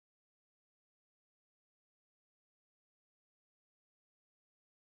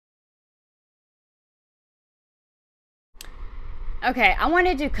Okay, I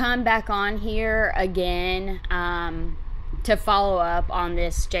wanted to come back on here again to follow up on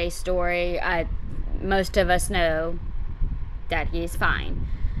this Jay story. Most of us know that he's fine.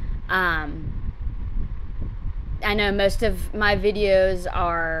 I know most of my videos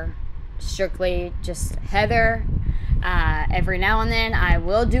are strictly just Heather. Every now and then I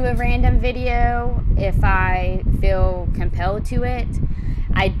will do a random video if I feel compelled to it.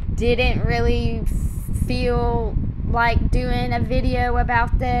 I didn't really feel like doing a video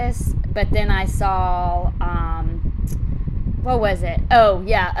about this, but then I saw what was it? Oh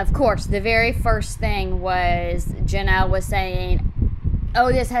yeah, of course, the very first thing was Jenellle was saying, oh,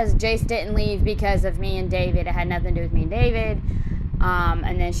 Jace didn't leave because of me and David. It had nothing to do with me and David.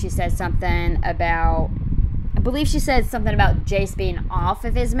 And then she said something about, I believe she said something about Jace being off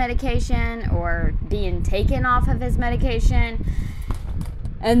of his medication or being taken off of his medication.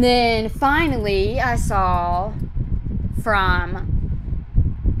 And then finally I saw from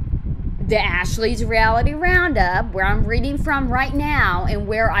the Ashley's Reality Roundup, where I'm reading from right now and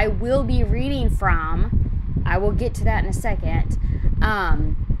where I will be reading from, I will get to that in a second.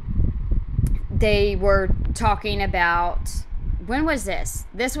 They were talking about, when was this?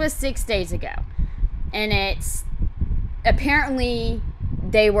 This was 6 days ago. And it's, apparently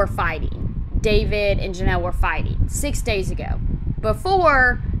they were fighting. David and Jenellle were fighting 6 days ago.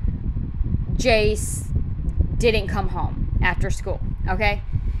 Before Jace didn't come home after school, okay?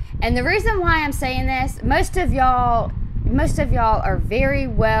 And the reason why I'm saying this, most of y'all are very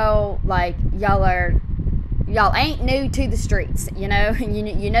well, like, y'all ain't new to the streets, you know?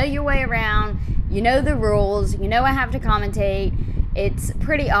 You know your way around, you know the rules, you know I have to commentate. It's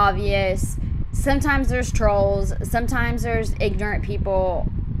pretty obvious. Sometimes there's trolls, sometimes there's ignorant people,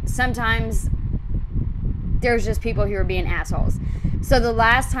 sometimes there's just people who are being assholes. So the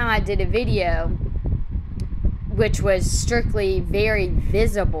last time I did a video, which was strictly very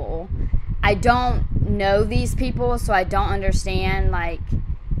visible, I don't know these people, so I don't understand, like,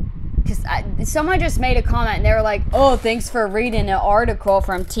 because someone just made a comment and they were like, oh, thanks for reading an article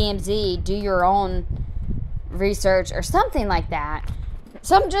from TMZ, do your own research or something like that.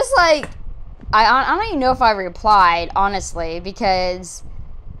 So I'm just like, I don't even know if I replied, honestly, because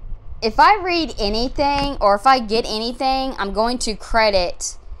if I read anything or if I get anything, I'm going to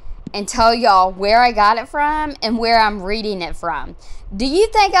credit and tell y'all where I got it from and where I'm reading it from. Do you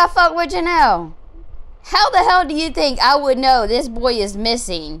think I fuck with Jenellle? How the hell do you think I would know this boy is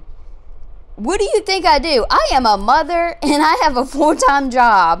missing? What do you think I do? I am a mother and I have a full-time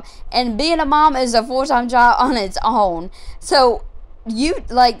job, and being a mom is a full-time job on its own. So you,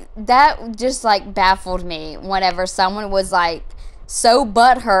 like, that just, like, baffled me whenever someone was like so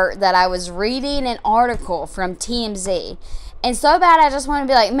butthurt that I was reading an article from TMZ. And so bad I just want to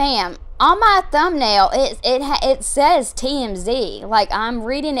be like, ma'am, on my thumbnail, it says TMZ. Like, I'm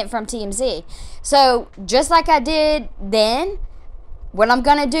reading it from TMZ. So, just like I did then, what I'm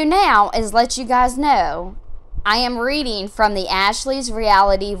going to do now is let you guys know I am reading from the Ashley's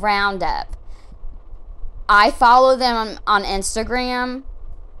Reality Roundup. I follow them on Instagram.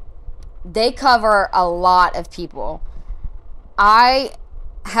 They cover a lot of people. I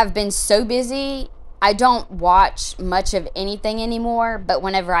have been so busy, I don't watch much of anything anymore, but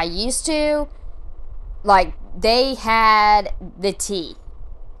whenever I used to, like, they had the tea,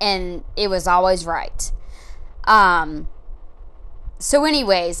 and it was always right. So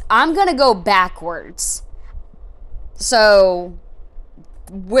anyways, I'm going to go backwards. So,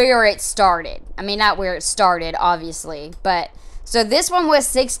 where it started. I mean, not where it started, obviously, but, so this one was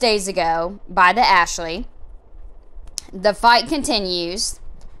 6 days ago by the Ashley. The fight continues.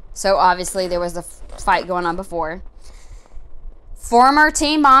 So, obviously, there was a fight going on before. Former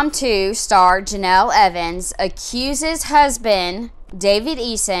Teen Mom 2 star Jenellle Evans accuses husband David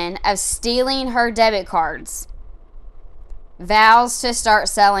Eason of stealing her debit cards. Vows to start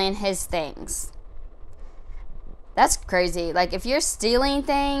selling his things. That's crazy. Like, if you're stealing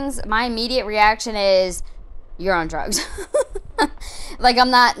things, my immediate reaction is, you're on drugs. Like,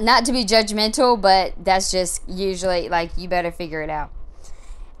 I'm not to be judgmental, but that's just usually, like, you better figure it out.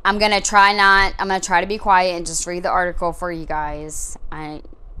 I'm going to try to be quiet and just read the article for you guys.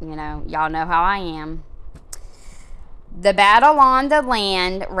 Y'all know how I am. The battle on the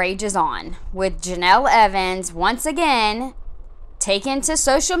land rages on, with Jenellle Evans once again taken to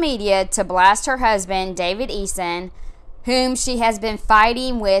social media to blast her husband, David Eason, whom she has been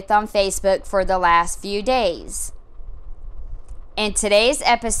fighting with on Facebook for the last few days. In today's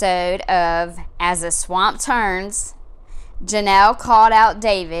episode of As the Swamp Turns, Jenellle called out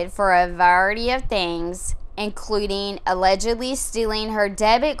David for a variety of things, including allegedly stealing her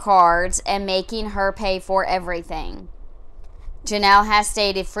debit cards and making her pay for everything. Jenellle has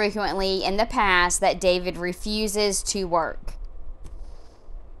stated frequently in the past that David refuses to work.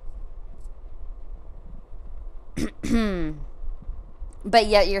 But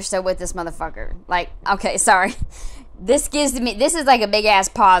yet you're still with this motherfucker. Like, okay, sorry. This is like a big ass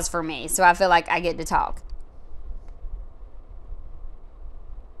pause for me, so I feel like I get to talk.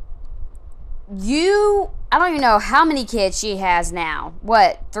 I don't even know how many kids she has now.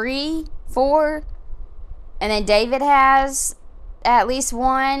 What, 3, 4? And then David has at least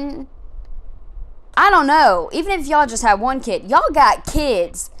 1. I don't know. Even if y'all just have 1 kid, y'all got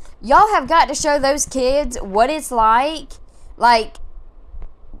kids. Y'all have got to show those kids what it's like. Like,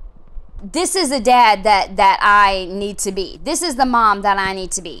 this is the dad that I need to be. This is the mom that I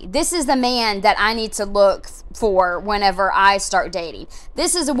need to be. This is the man that I need to look for whenever I start dating.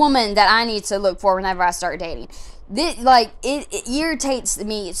 This is a woman that I need to look for whenever I start dating. It irritates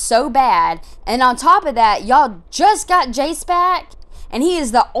me so bad. And on top of that, y'all just got Jace back, and he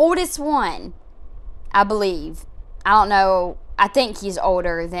is the oldest one, I believe. I don't know. I think he's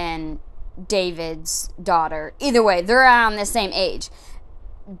older than David's daughter. Either way, they're around the same age.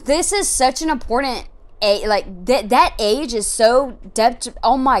 This is such an important age. Like, that age is so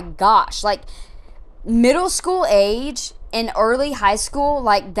oh my gosh. Like, middle school age and early high school,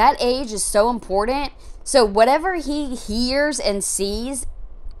 like, that age is so important. So whatever he hears and sees,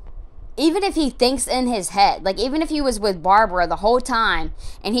 even if he thinks in his head, like, even if he was with Barbara the whole time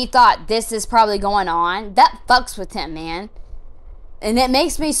and he thought this is probably going on, that fucks with him, man. And it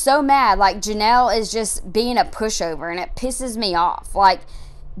makes me so mad. Like, Jenellle is just being a pushover, and it pisses me off. Like,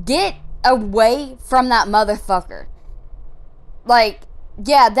 get away from that motherfucker. Like,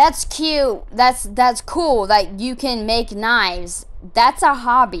 yeah, that's cute. That's cool. Like, you can make knives. That's a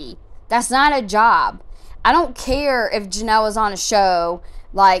hobby. That's not a job. I don't care if Jenellle was on a show,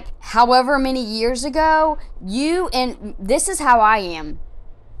 like, however many years ago. And this is how I am.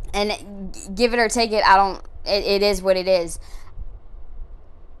 And give it or take it, it is what it is.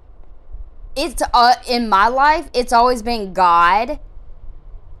 It's in my life, it's always been God,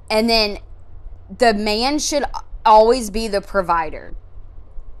 and then the man should always be the provider.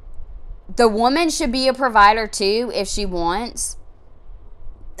 The woman should be a provider too if she wants.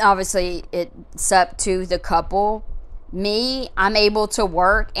 Obviously, it's up to the couple. Me, I'm able to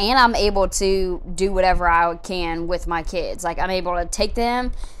work, and I'm able to do whatever I can with my kids. Like, I'm able to take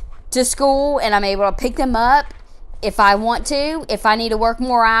them to school, and I'm able to pick them up if I want to. If I need to work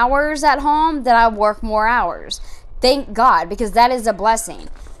more hours at home, then I work more hours. Thank God, because that is a blessing.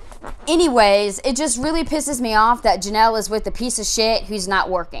 Anyways, it just really pisses me off that Jenellle is with a piece of shit who's not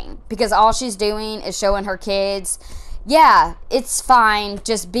working, because all she's doing is showing her kids. Yeah, it's fine.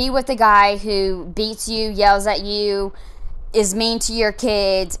 Just be with the guy who beats you, yells at you, is mean to your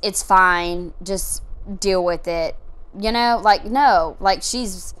kids. It's fine. Just deal with it. You know, like, no. Like,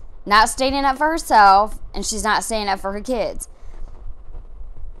 she's not standing up for herself, and she's not standing up for her kids.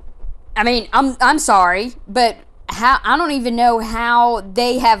 I mean, I'm sorry, but I don't even know how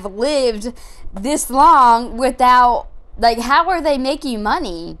they have lived this long without, like, how are they making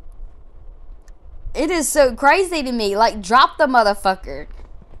money? It is so crazy to me. Like, drop the motherfucker.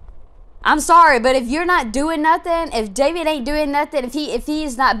 I'm sorry, but if you're not doing nothing, if David ain't doing nothing, if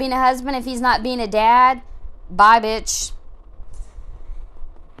he's not being a husband, if he's not being a dad, bye, bitch.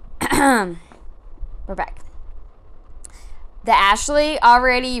 We're back. The Ashley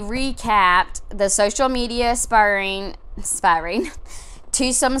already recapped the social media aspiring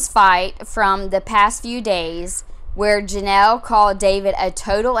twosomes fight from the past few days, where Jenellle called David a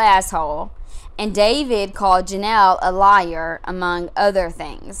total asshole, and David called Jenellle a liar, among other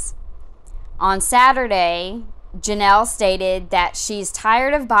things. On Saturday, Jenellle stated that she's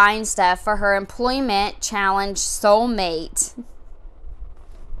tired of buying stuff for her employment challenge soulmate.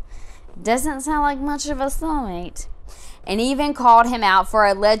 Doesn't sound like much of a soulmate. And even called him out for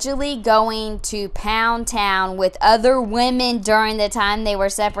allegedly going to Pound Town with other women during the time they were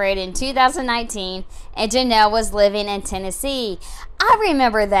separated in 2019, and Jenellle was living in Tennessee. I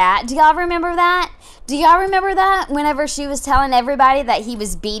remember that. Do y'all remember that? Do y'all remember that? Whenever she was telling everybody that he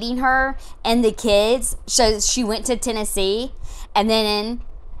was beating her and the kids, so she went to Tennessee, and then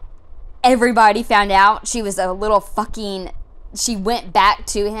everybody found out she was a little fucking... She went back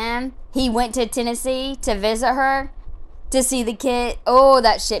to him. He went to Tennessee to visit her, to see the kid. Oh,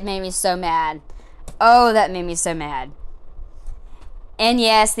 that shit made me so mad. Oh, that made me so mad. And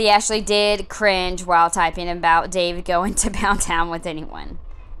yes, the Ashley did cringe while typing about Dave going to Pound Town with anyone.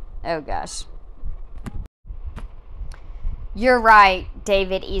 Oh, gosh. You're right,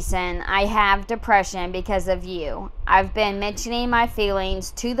 David Eason. I have depression because of you. I've been mentioning my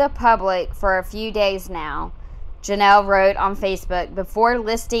feelings to the public for a few days now. Jenellle wrote on Facebook before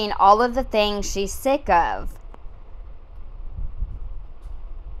listing all of the things she's sick of.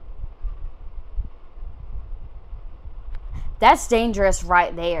 That's dangerous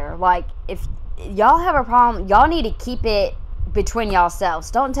right there. Like, if y'all have a problem, y'all need to keep it between yourselves.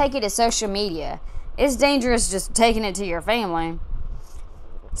 Don't take it to social media. It's dangerous just taking it to your family.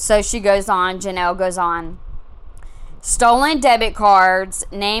 So she goes on, Jenellle goes on. Stolen debit cards,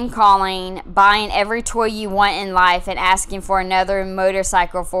 name calling, buying every toy you want in life, and asking for another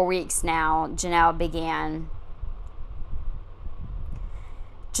motorcycle for weeks now, Jenellle began.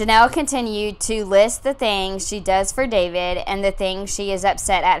 Jenellle continued to list the things she does for David and the things she is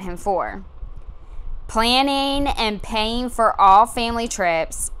upset at him for. Planning and paying for all family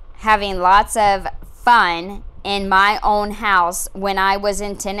trips, having lots of fun in my own house when I was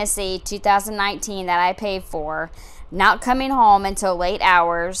in Tennessee 2019 that I paid for, not coming home until late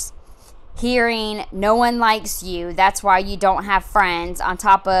hours, hearing no one likes you, that's why you don't have friends, on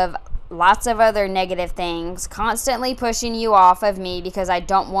top of lots of other negative things, constantly pushing you off of me because I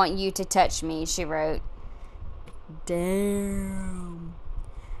don't want you to touch me, she wrote. Damn.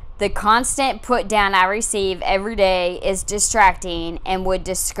 The constant put down I receive every day is distracting and would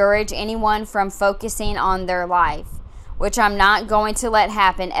discourage anyone from focusing on their life, which I'm not going to let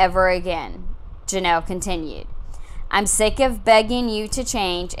happen ever again, Jenellle continued. I'm sick of begging you to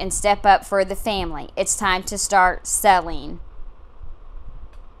change and step up for the family. It's time to start selling.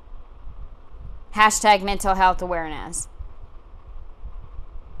 Hashtag mental health awareness.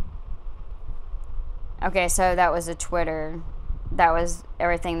 Okay, so that was a Twitter. That was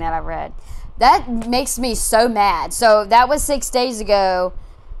everything that I read. That makes me so mad. So that was 6 days ago.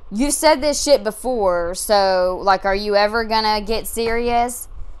 You said this shit before. So, like, are you ever gonna get serious?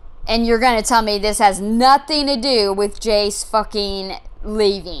 And you're gonna tell me this has nothing to do with Jace fucking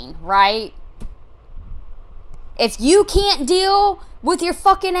leaving, right? If you can't deal with your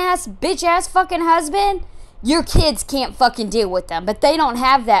fucking ass, bitch ass fucking husband, your kids can't fucking deal with them. But they don't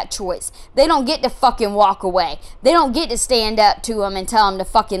have that choice. They don't get to fucking walk away. They don't get to stand up to them and tell them to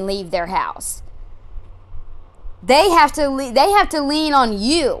fucking leave their house. They have to lean on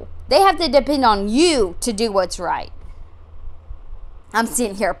you. They have to depend on you to do what's right. I'm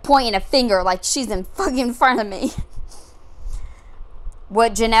sitting here pointing a finger like she's in fucking front of me.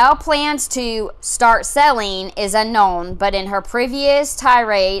 What Jenellle plans to start selling is unknown, but in her previous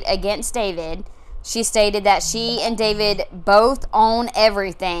tirade against David, she stated that she and David both own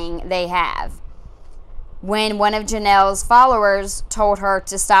everything they have. When one of Jenelle's followers told her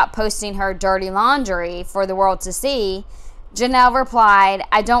to stop posting her dirty laundry for the world to see, Jenellle replied,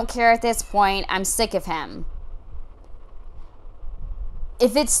 I don't care at this point, I'm sick of him.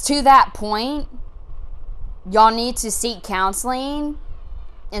 If it's to that point, y'all need to seek counseling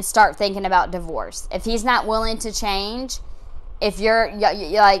and start thinking about divorce. If he's not willing to change, if you're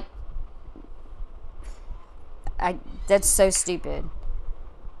like, that's so stupid.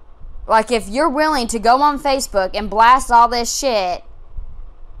 Like, if you're willing to go on Facebook and blast all this shit,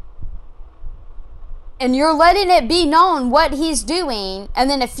 and you're letting it be known what he's doing, and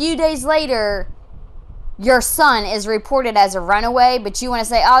then a few days later, your son is reported as a runaway, but you want to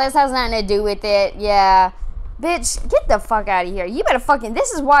say, oh, this has nothing to do with it. Yeah. Bitch, get the fuck out of here. You better fucking...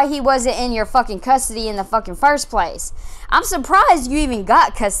 This is why he wasn't in your fucking custody in the fucking first place. I'm surprised you even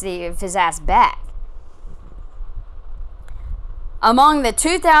got custody of his ass back. Among the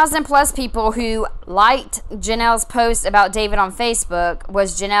 2,000 plus people who liked Jenelle's post about David on Facebook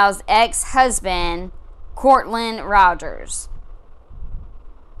was Jenelle's ex-husband, Courtland Rogers.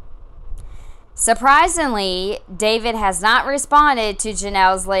 Surprisingly, David has not responded to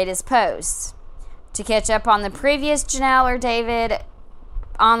Jenelle's latest post. To catch up on the previous Jenellle or David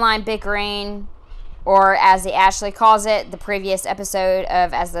online bickering, or as the Ashley calls it, the previous episode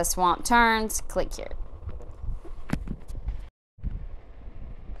of As the Swamp Turns, click here.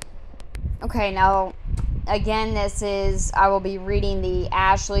 Okay, now, again, I will be reading the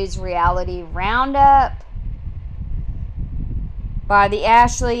Ashley's Reality Roundup by the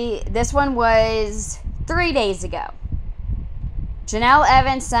Ashley. This one was 3 days ago. Jenellle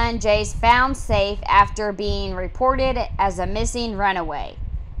Evans' son Jace found safe after being reported as a missing runaway.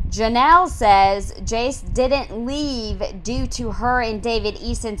 Jenellle says Jace didn't leave due to her and David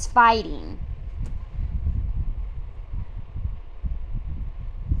Eason's fighting.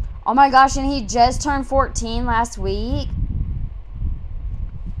 Oh my gosh, and he just turned 14 last week?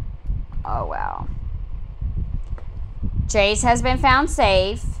 Oh wow. Jace has been found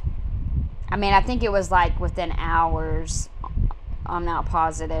safe. I mean, I think it was like within hours. I'm not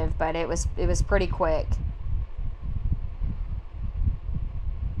positive, but it was pretty quick.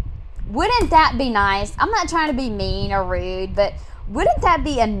 Wouldn't that be nice? I'm not trying to be mean or rude, but wouldn't that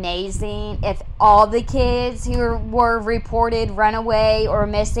be amazing if all the kids who were reported runaway or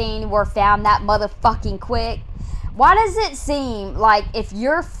missing were found that motherfucking quick? Why does it seem like if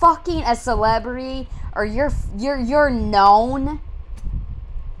you're fucking a celebrity or you're known,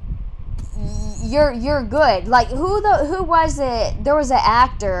 you're good? Like who was it? There was an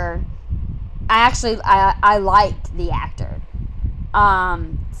actor. I liked the actor.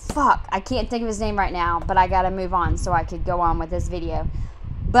 Fuck, I can't think of his name right now, but I gotta move on so I could go on with this video.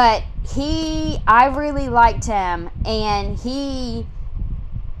 But I really liked him, and he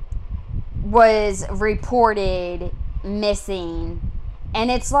was reported missing, and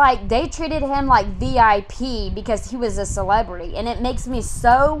it's like they treated him like VIP because he was a celebrity, and it makes me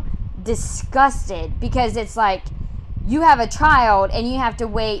so disgusted because it's like you have a child and you have to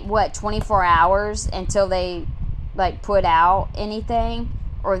wait 24 hours until they like put out anything,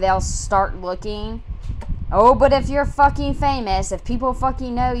 or they'll start looking. Oh, but if you're fucking famous, if people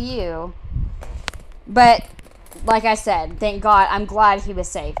fucking know you. But like I said, thank God, I'm glad he was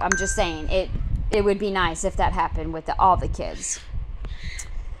safe. I'm just saying it would be nice if that happened with all the kids.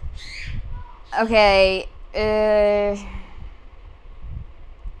 Okay,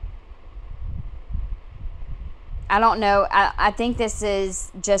 I don't know. I think this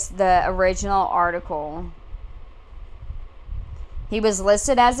is just the original article. He was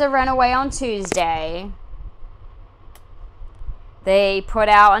listed as a runaway on Tuesday. They put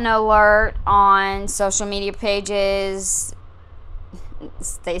out an alert on social media pages.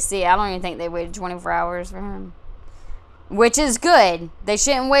 Stacey, I don't even think they waited 24 hours for him. Which is good. They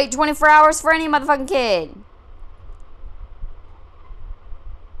shouldn't wait 24 hours for any motherfucking kid.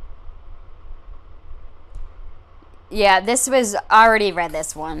 Yeah, I already read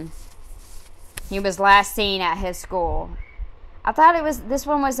this one. He was last seen at his school. I thought this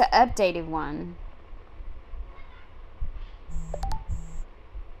one was an updated one.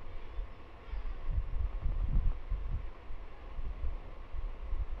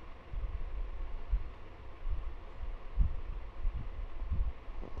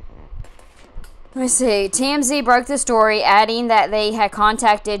 Let me see. TMZ broke the story, adding that they had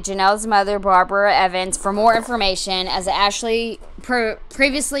contacted Jenelle's mother, Barbara Evans, for more information. As Ashley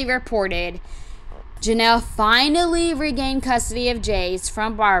previously reported, Jenellle finally regained custody of Jace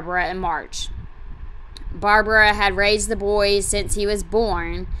from Barbara in March. Barbara had raised the boy since he was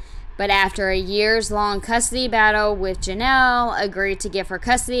born, but after a years-long custody battle with Jenellle, agreed to give her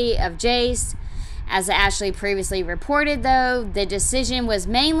custody of Jace. As Ashley previously reported, though, the decision was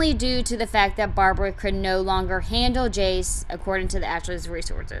mainly due to the fact that Barbara could no longer handle Jace, according to Ashley's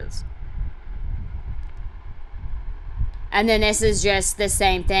resources. And then this is just the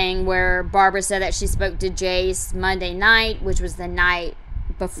same thing where Barbara said that she spoke to Jace Monday night, which was the night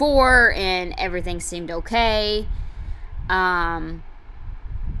before, and everything seemed okay. But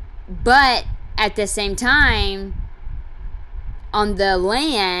at the same time, on the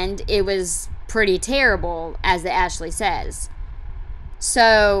land, it was pretty terrible, as Ashley says.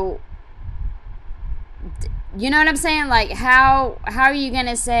 So, you know what I'm saying? Like, how are you going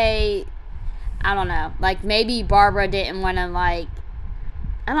to say... I don't know. Like, maybe Barbara didn't want to, like...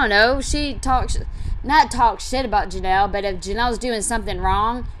 I don't know. She not talk shit about Jenellle, but if Jenelle's doing something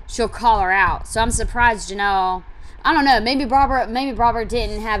wrong, she'll call her out. So I'm surprised Jenellle... I don't know. Maybe Barbara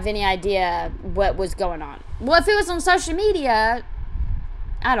didn't have any idea what was going on. Well, if it was on social media...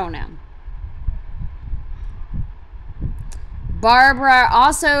 I don't know. Barbara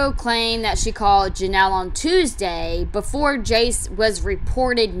also claimed that she called Jenellle on Tuesday before Jace was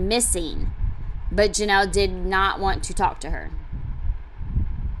reported missing. But Jenellle did not want to talk to her.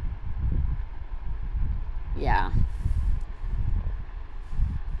 Yeah.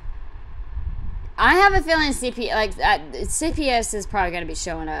 I have a feeling CPS is probably going to be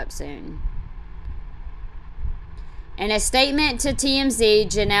showing up soon. In a statement to TMZ,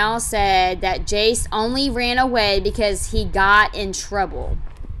 Jenellle said that Jace only ran away because he got in trouble.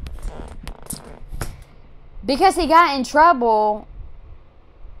 Because he got in trouble...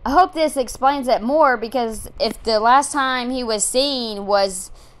 I hope this explains it more, because if the last time he was seen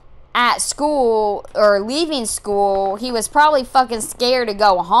was at school or leaving school, he was probably fucking scared to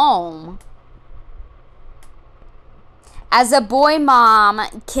go home. As a boy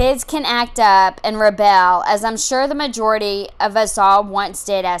mom, kids can act up and rebel, as I'm sure the majority of us all once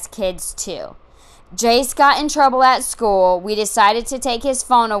did as kids too. Jace got in trouble at school. We decided to take his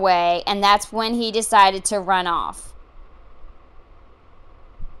phone away, and that's when he decided to run off.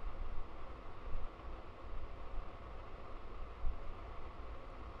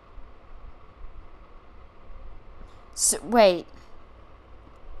 So, wait.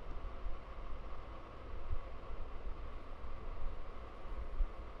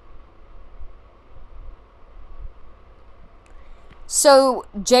 So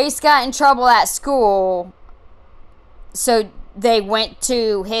Jace got in trouble at school. So they went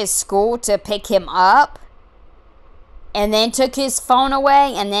to his school to pick him up. And then took his phone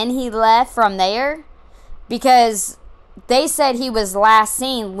away. And then he left from there. Because they said he was last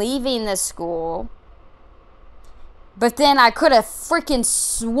seen leaving the school. But then I could have freaking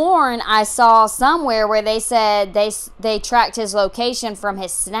sworn I saw somewhere where they said they tracked his location from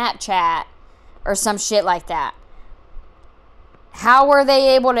his Snapchat. Or some shit like that. How were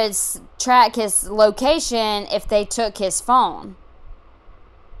they able to track his location if they took his phone?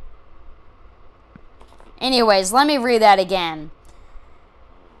 Anyways, let me read that again.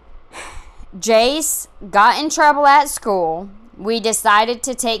 Jace got in trouble at school. We decided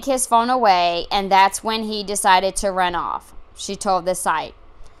to take his phone away, and that's when he decided to run off, she told the site.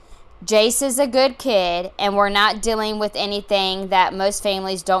 Jace is a good kid, and we're not dealing with anything that most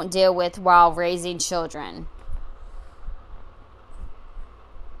families don't deal with while raising children.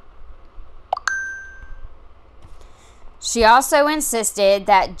 She also insisted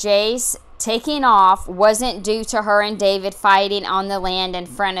that Jace taking off wasn't due to her and David fighting on the land in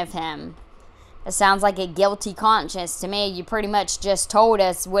front of him. It sounds like a guilty conscience to me. You pretty much just told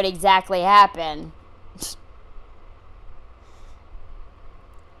us what exactly happened.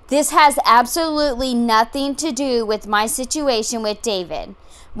 This has absolutely nothing to do with my situation with David.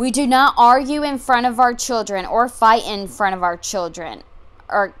 We do not argue in front of our children or fight in front of our children.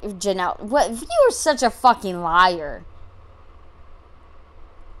 Or, Jenellle, what? You are such a fucking liar.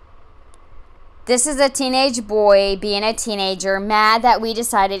 This is a teenage boy being a teenager, mad that we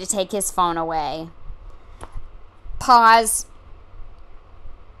decided to take his phone away. Pause.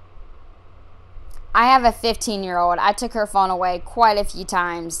 I have a 15-year-old. I took her phone away quite a few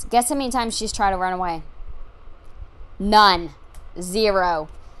times. Guess how many times she's tried to run away? None. Zero.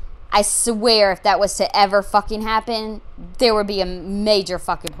 I swear if that was to ever fucking happen, there would be a major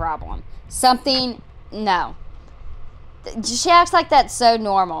fucking problem. Something, no. She acts like that's so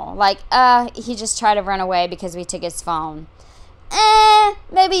normal. Like, he just tried to run away because we took his phone.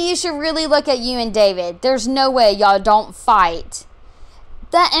 Maybe you should really look at you and David. There's no way y'all don't fight.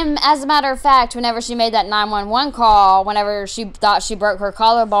 That, and as a matter of fact, whenever she made that 911 call, whenever she thought she broke her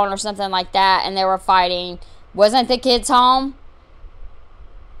collarbone or something like that, and they were fighting, wasn't the kids home?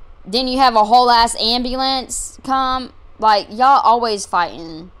 Didn't you have a whole ass ambulance come? Like, y'all always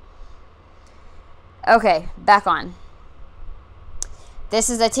fighting. Okay, back on. This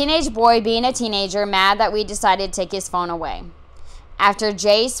is a teenage boy being a teenager, mad that we decided to take his phone away. After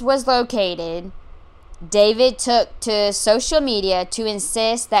Jace was located, David took to social media to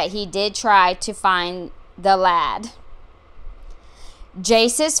insist that he did try to find the lad.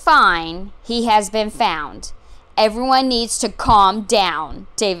 Jace is fine. He has been found. Everyone needs to calm down,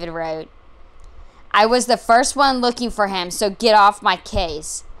 David wrote. I was the first one looking for him, so get off my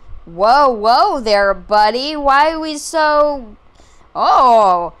case. Whoa there, buddy. Why are we so...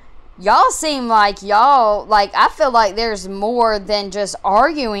 Oh, y'all seem like y'all, like, I feel like there's more than just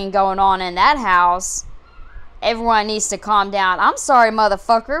arguing going on in that house. Everyone needs to calm down. I'm sorry,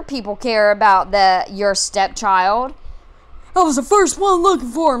 motherfucker. People care about your stepchild. I was the first one looking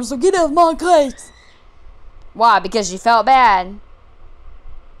for him, so get off my case. Why? Because you felt bad?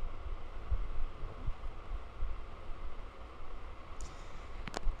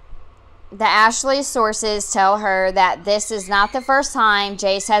 The Ashley sources tell her that this is not the first time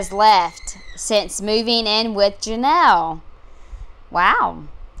Jace has left since moving in with Jenellle. Wow.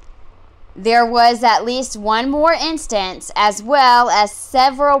 There was at least one more instance, as well as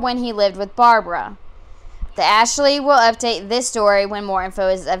several when he lived with Barbara. The Ashley will update this story when more info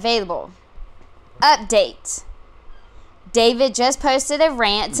is available. Update. David just posted a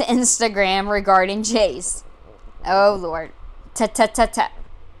rant to Instagram regarding Jace. Oh, Lord. Ta-ta-ta-ta.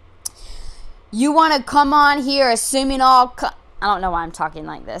 You want to come on here assuming all... I don't know why I'm talking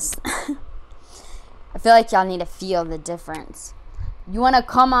like this. I feel like y'all need to feel the difference. You want to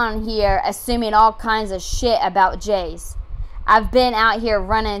come on here assuming all kinds of shit about Jace. I've been out here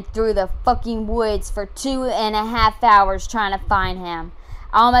running through the fucking woods for 2.5 hours trying to find him.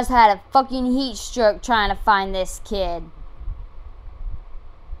 I almost had a fucking heat stroke trying to find this kid.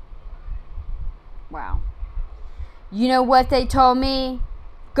 Wow. You know what they told me?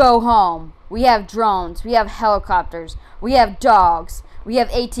 Go home. We have drones. We have helicopters. We have dogs. We have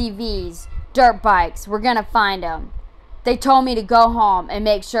ATVs. Dirt bikes. We're going to find him. They told me to go home and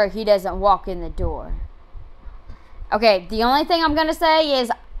make sure he doesn't walk in the door. Okay, the only thing I'm going to say is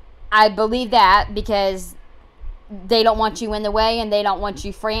I believe that because they don't want you in the way and they don't want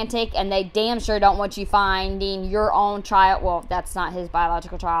you frantic and they damn sure don't want you finding your own child. Well, that's not his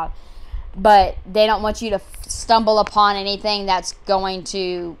biological child. but they don't want you to stumble upon anything that's going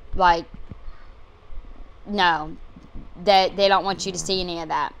to, like, no, that they don't want you to see any of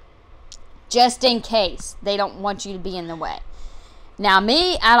that. Just in case. They don't want you to be in the way. Now,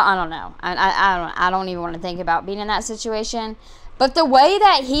 me, I don't know. I don't even want to think about being in that situation. But the way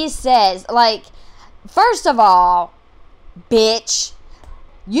that he says, like, first of all, bitch,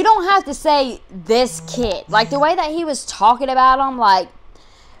 you don't have to say this kid. Like, the way that he was talking about him, like,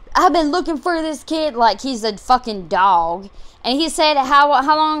 I've been looking for this kid, like he's a fucking dog. And he said how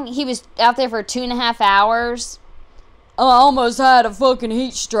long he was out there for 2.5 hours. Oh, I almost had a fucking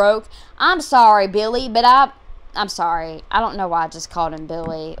heat stroke. I'm sorry, Billy, but I'm sorry. I don't know why I just called him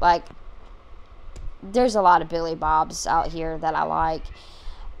Billy. Like, there's a lot of Billy Bobs out here that I like.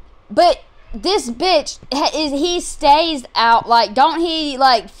 But this bitch, he stays out, like, don't he,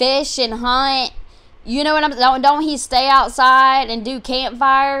 like, fish and hunt? You know what I'm saying? Don't he stay outside and do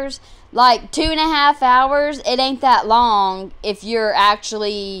campfires? Like, 2.5 hours, it ain't that long if you're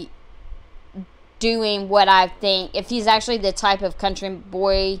actually doing what I think. If he's actually the type of country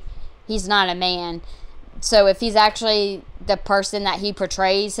boy, he's not a man. So if he's actually the person that he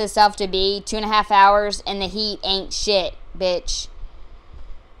portrays himself to be, 2.5 hours in the heat ain't shit, bitch.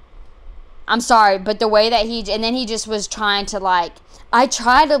 I'm sorry, but the way that and then he just was trying to, like, I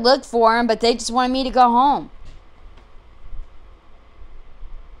tried to look for him, but they just wanted me to go home.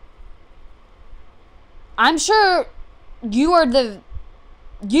 I'm sure you and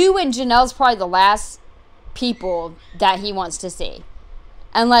Jenelle's probably the last people that he wants to see.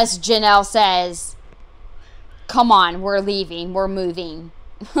 Unless Jenelle says, come on, we're leaving, we're moving.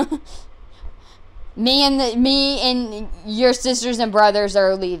 Me and your sisters and brothers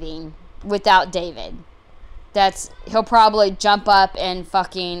are leaving without David. He'll probably jump up and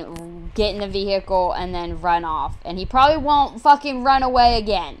fucking get in the vehicle and then run off. And he probably won't fucking run away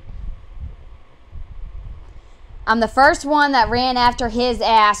again. I'm the first one that ran after his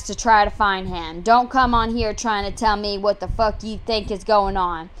ass to try to find him. Don't come on here trying to tell me what the fuck you think is going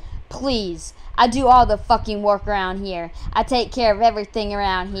on. Please. I do all the fucking work around here. I take care of everything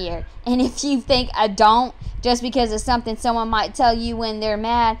around here. And if you think I don't, just because of something someone might tell you when they're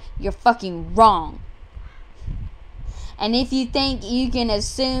mad, you're fucking wrong. And if you think you can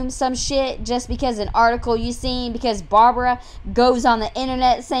assume some shit just because an article you seen, because Barbara goes on the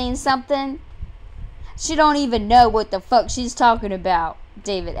internet saying something, she don't even know what the fuck she's talking about,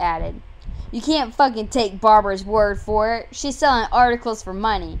 David added. You can't fucking take Barbara's word for it. She's selling articles for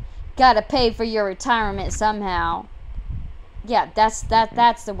money. Gotta pay for your retirement somehow. Yeah, that's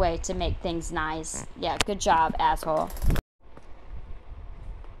the way to make things nice. Yeah, good job, asshole.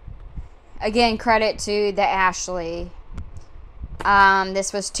 Again, credit to the Ashley.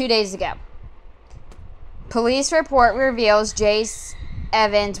 This was 2 days ago. Police report reveals Jace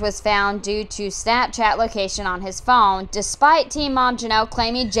Evans was found due to Snapchat location on his phone, despite teen mom Jenellle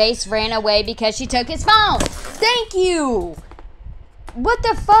claiming Jace ran away because she took his phone. Thank you! What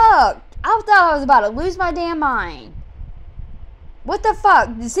the fuck? I thought I was about to lose my damn mind. What the fuck?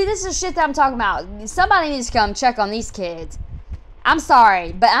 See, this is shit that I'm talking about. Somebody needs to come check on these kids. I'm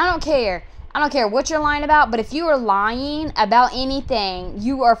sorry, but I don't care. I don't care what you're lying about, but if you are lying about anything,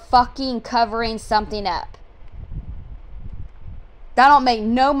 you are fucking covering something up. That don't make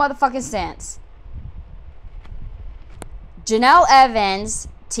no motherfucking sense. Jenellle Evans'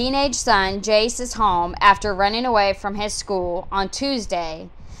 teenage son, Jace, is home after running away from his school on Tuesday,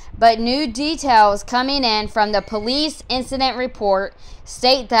 but new details coming in from the police incident report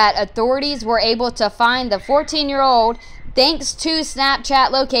state that authorities were able to find the 14-year-old thanks to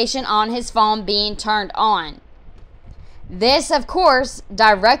Snapchat location on his phone being turned on. This, of course,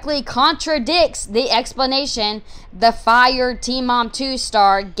 directly contradicts the explanation the fired Teen Mom 2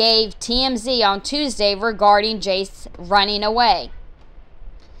 star gave TMZ on Tuesday regarding Jace running away.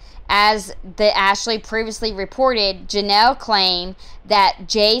 As the Ashley previously reported, Jenellle claimed that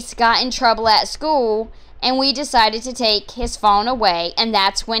Jace got in trouble at school and we decided to take his phone away, and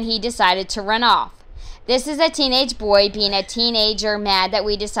that's when he decided to run off. This is a teenage boy being a teenager mad that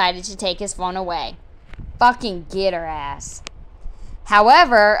we decided to take his phone away. Fucking get her ass.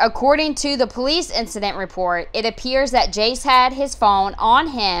 However, according to the police incident report, it appears that Jace had his phone on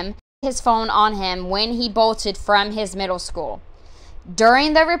him when he bolted from his middle school.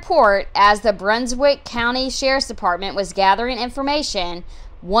 During the report, as the Brunswick County Sheriff's Department was gathering information,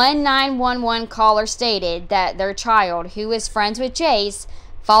 one 911 caller stated that their child, who is friends with Jace,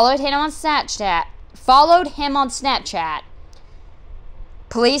 followed him on Snapchat.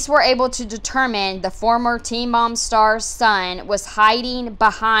 Police were able to determine the former Teen Mom star's son was hiding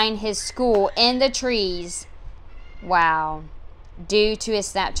behind his school in the trees. Wow. due to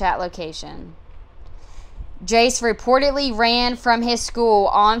his Snapchat location. Jace reportedly ran from his school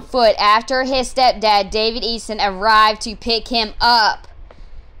on foot after his stepdad, David Easton, arrived to pick him up.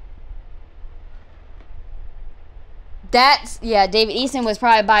 David Easton was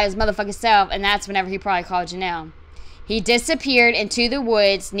probably by his motherfucking self, and that's whenever he probably called Jenellle. He disappeared into the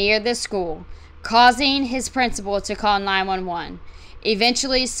woods near the school, causing his principal to call 911.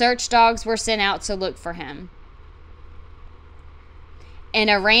 Eventually, search dogs were sent out to look for him. In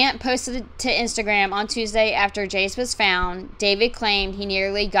a rant posted to Instagram on Tuesday after Jace was found, David claimed he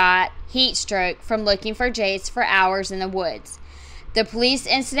nearly got heat stroke from looking for Jace for hours in the woods. The police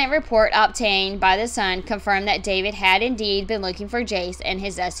incident report obtained by the Sun confirmed that David had indeed been looking for Jace in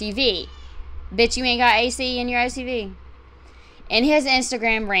his SUV. Bitch, you ain't got AC in your SUV. In his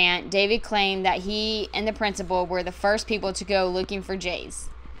Instagram rant, David claimed that he and the principal were the first people to go looking for Jace.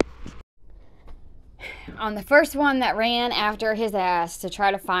 On the first one that ran after his ass to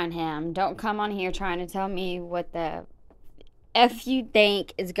try to find him, don't come on here trying to tell me what the F you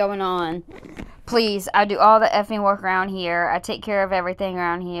think is going on. Please, I do all the effing work around here. I take care of everything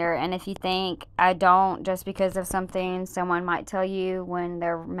around here. And if you think I don't just because of something someone might tell you when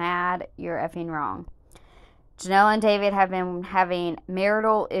they're mad, you're effing wrong. Jenellle and David have been having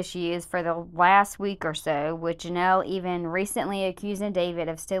marital issues for the last week or so, with Jenellle even recently accusing David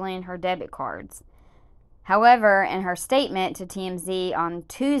of stealing her debit cards. However, in her statement to TMZ on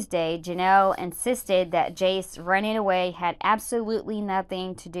Tuesday, Jenellle insisted that Jace running away had absolutely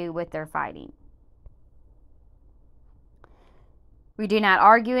nothing to do with their fighting. We do not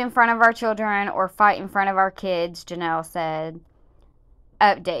argue in front of our children or fight in front of our kids, Jenellle said.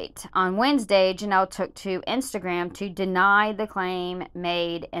 Update. On Wednesday, Jenellle took to Instagram to deny the claim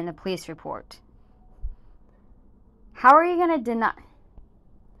made in the police report. How are you going to deny?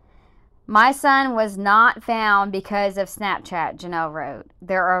 My son was not found because of Snapchat, Jenellle wrote.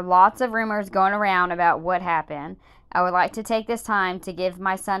 There are lots of rumors going around about what happened. I would like to take this time to give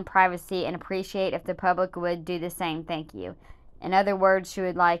my son privacy and appreciate if the public would do the same. Thank you. In other words, she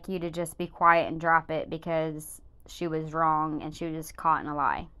would like you to just be quiet and drop it because she was wrong and she was just caught in a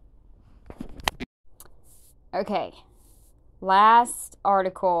lie. Okay. Last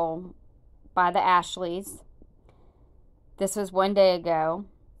article by the Ashleys. This was one day ago.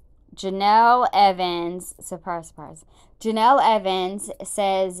 Jenellle Evans, surprise, Jenellle Evans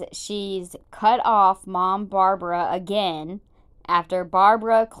says she's cut off mom Barbara again after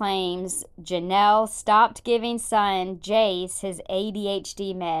Barbara claims Jenellle stopped giving son Jace his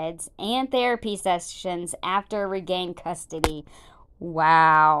ADHD meds and therapy sessions after regained custody.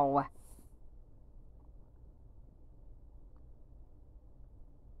 Wow.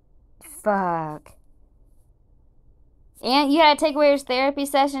 Fuck. And you gotta take away his therapy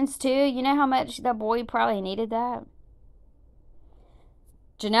sessions too. You know how much that boy probably needed that?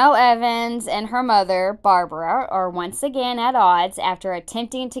 Jenellle Evans and her mother, Barbara, are once again at odds after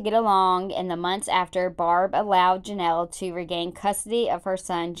attempting to get along in the months after Barb allowed Jenellle to regain custody of her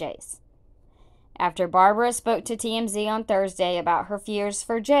son, Jace. After Barbara spoke to TMZ on Thursday about her fears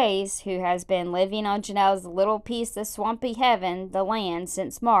for Jace, who has been living on Jenelle's little piece of swampy heaven, the land,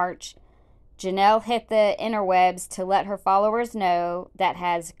 since March, Jenellle hit the interwebs to let her followers know that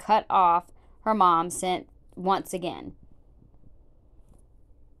has cut off her mom once again.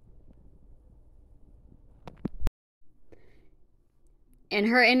 In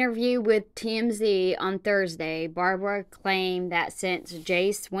her interview with TMZ on Thursday, Barbara claimed that since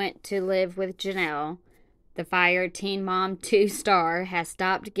Jace went to live with Jenellle, the fired Teen Mom 2 star has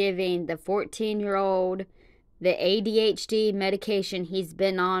stopped giving the 14-year-old the ADHD medication he's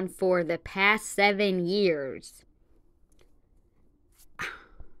been on for the past 7 years.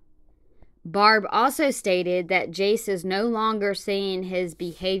 Barb also stated that Jace is no longer seeing his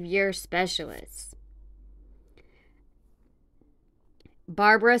behavior specialist.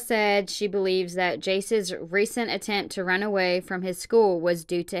 Barbara said she believes that Jace's recent attempt to run away from his school was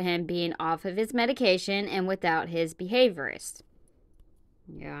due to him being off of his medication and without his behaviorist.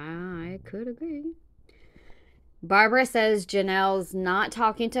 Yeah, I could agree. Barbara says Jenelle's not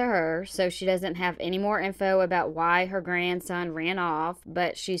talking to her, so she doesn't have any more info about why her grandson ran off,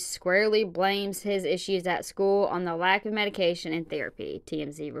 but she squarely blames his issues at school on the lack of medication and therapy,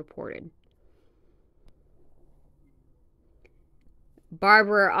 TMZ reported.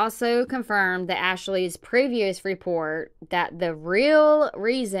 Barbara also confirmed the Ashley's previous report that the real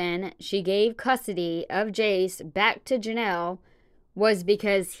reason she gave custody of Jace back to Jenellle was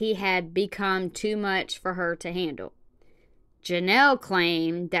because he had become too much for her to handle. Jenellle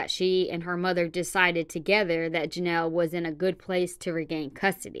claimed that she and her mother decided together that Jenellle was in a good place to regain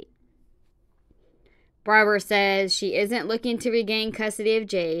custody. Barbara says she isn't looking to regain custody of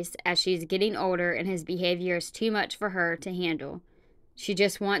Jace as she's getting older and his behavior is too much for her to handle. She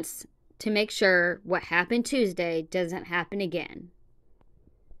just wants to make sure what happened Tuesday doesn't happen again.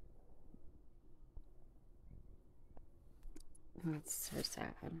 That's so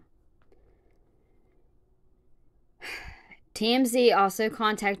sad. TMZ also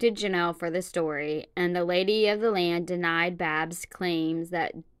contacted Jenellle for the story, and the Lady of the Land denied Babs' claims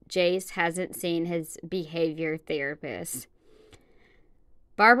that Jace hasn't seen his behavior therapist.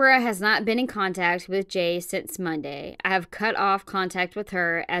 Barbara has not been in contact with Jace since Monday. I have cut off contact with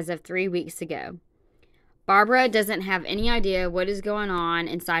her as of 3 weeks ago. Barbara doesn't have any idea what is going on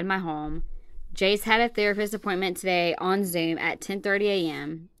inside my home. Jace had a therapist appointment today on Zoom at 10:30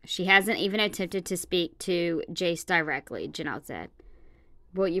 a.m. She hasn't even attempted to speak to Jace directly, Jenellle said.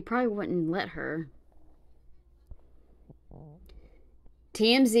 Well, you probably wouldn't let her.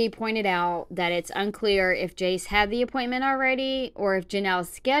 TMZ pointed out that it's unclear if Jace had the appointment already or if Jenellle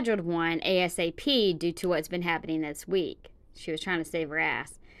scheduled one ASAP due to what's been happening this week. She was trying to save her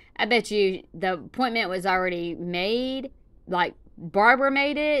ass. I bet you the appointment was already made, like Barbara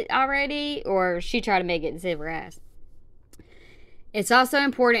made it already, or she tried to make it and save her ass. It's also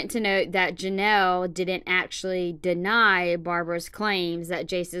important to note that Jenellle didn't actually deny Barbara's claims that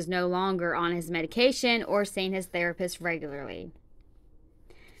Jace is no longer on his medication or seeing his therapist regularly.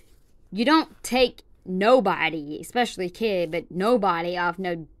 You don't take nobody, especially kid, but nobody off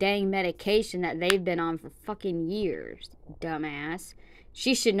no dang medication that they've been on for fucking years, dumbass.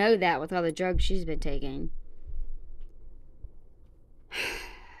 She should know that with all the drugs she's been taking.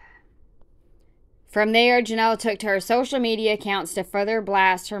 From there, Jenellle took to her social media accounts to further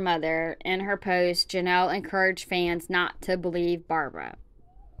blast her mother. In her post, Jenellle encouraged fans not to believe Barbara.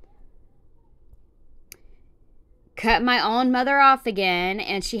 Cut my own mother off again,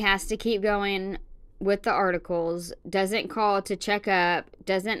 and she has to keep going with the articles. Doesn't call to check up.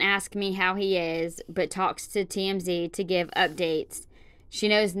 Doesn't ask me how he is, but talks to TMZ to give updates she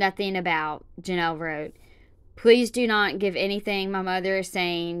knows nothing about, Jenellle wrote. Please do not give anything my mother is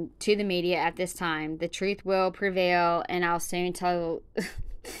saying to the media at this time. The truth will prevail, and I'll soon tell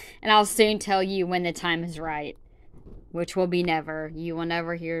you when the time is right, which will be never. You will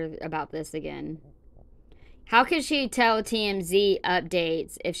never hear about this again. How could she tell TMZ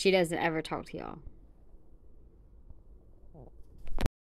updates if she doesn't ever talk to y'all?